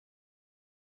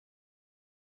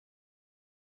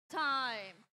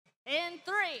time. In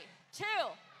 3, 2,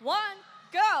 1,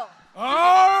 go.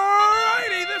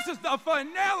 Alrighty, this is the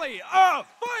finale of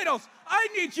finals. I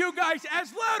need you guys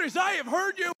as loud as I have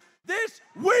heard you this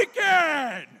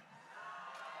weekend.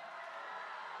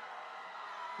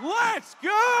 Let's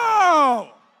go!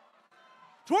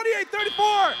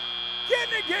 28-34,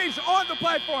 getting engaged on the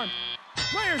platform.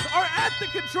 Players are at the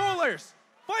controllers,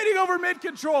 fighting over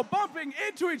mid-control, bumping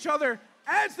into each other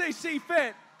as they see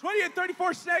fit. 28-34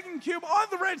 snagging cube on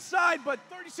the red side, but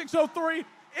 36-03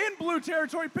 in blue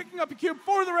territory, picking up a cube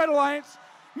for the Red Alliance.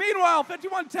 Meanwhile,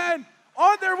 51-10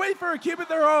 on their way for a cube of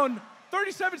their own.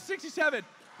 37-67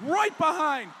 right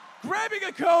behind, grabbing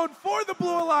a code for the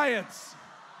Blue Alliance.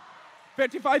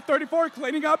 55-34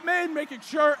 cleaning up mid, making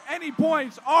sure any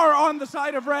points are on the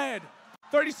side of red.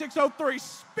 36-03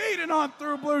 speeding on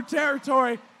through blue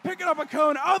territory, picking up a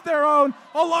cone of their own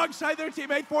alongside their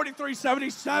teammate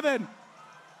 43-77.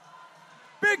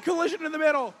 Big collision in the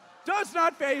middle. Does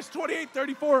not face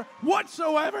 28-34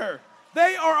 whatsoever.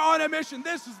 They are on a mission.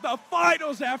 This is the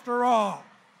finals after all.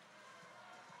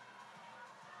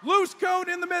 Loose cone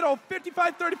in the middle.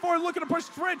 55-34 looking to push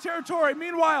red territory.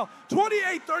 Meanwhile,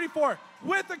 28-34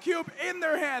 with the cube in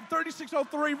their hand.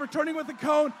 36-03 returning with the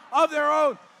cone of their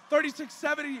own.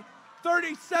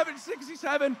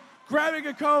 37-67 grabbing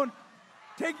a cone,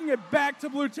 taking it back to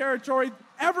blue territory.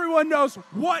 Everyone knows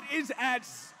what is at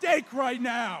stake right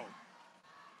now.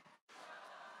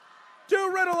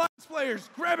 Two Red Alliance players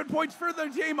grabbing points for their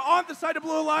team on the side of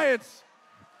Blue Alliance.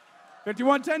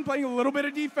 51-10 playing a little bit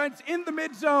of defense in the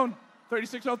mid zone.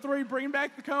 36-03 bringing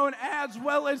back the cone as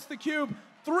well as the cube.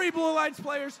 Three Blue Alliance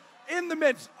players in the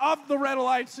midst of the Red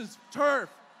Alliance's turf.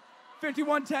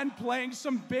 51-10 playing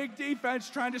some big defense,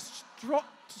 trying to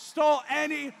stall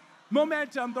any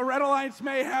momentum the Red Alliance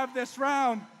may have this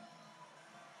round.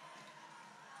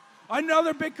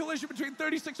 Another big collision between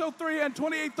 36-03 and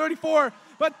 28-34,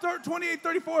 but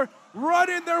 28-34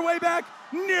 running their way back,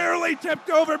 nearly tipped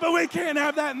over, but we can't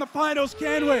have that in the finals,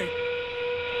 can we?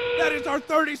 That is our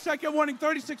 30-second warning.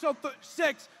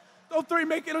 36-06, 03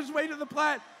 making his way to the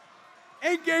plat,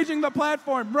 engaging the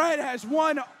platform. Red has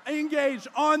one engaged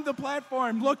on the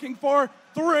platform, looking for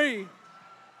 3.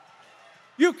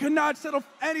 You cannot settle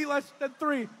any less than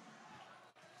 3.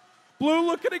 Blue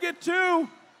looking to get 2.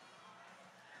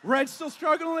 Red still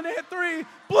struggling to hit 3.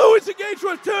 Blue is engaged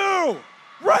with 2.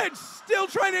 Red still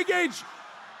trying to engage.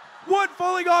 One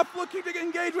falling off, looking to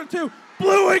engage with 2.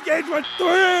 Blue engaged with 3.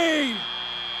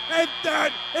 And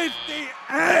that is the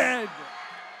end.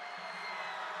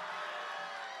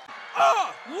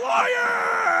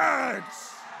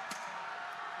 Alliance!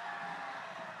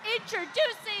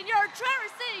 Introducing your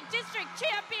Traverse City District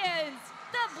champions,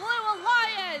 the Blue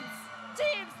Alliance.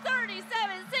 Teams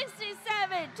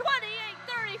 37-67, 28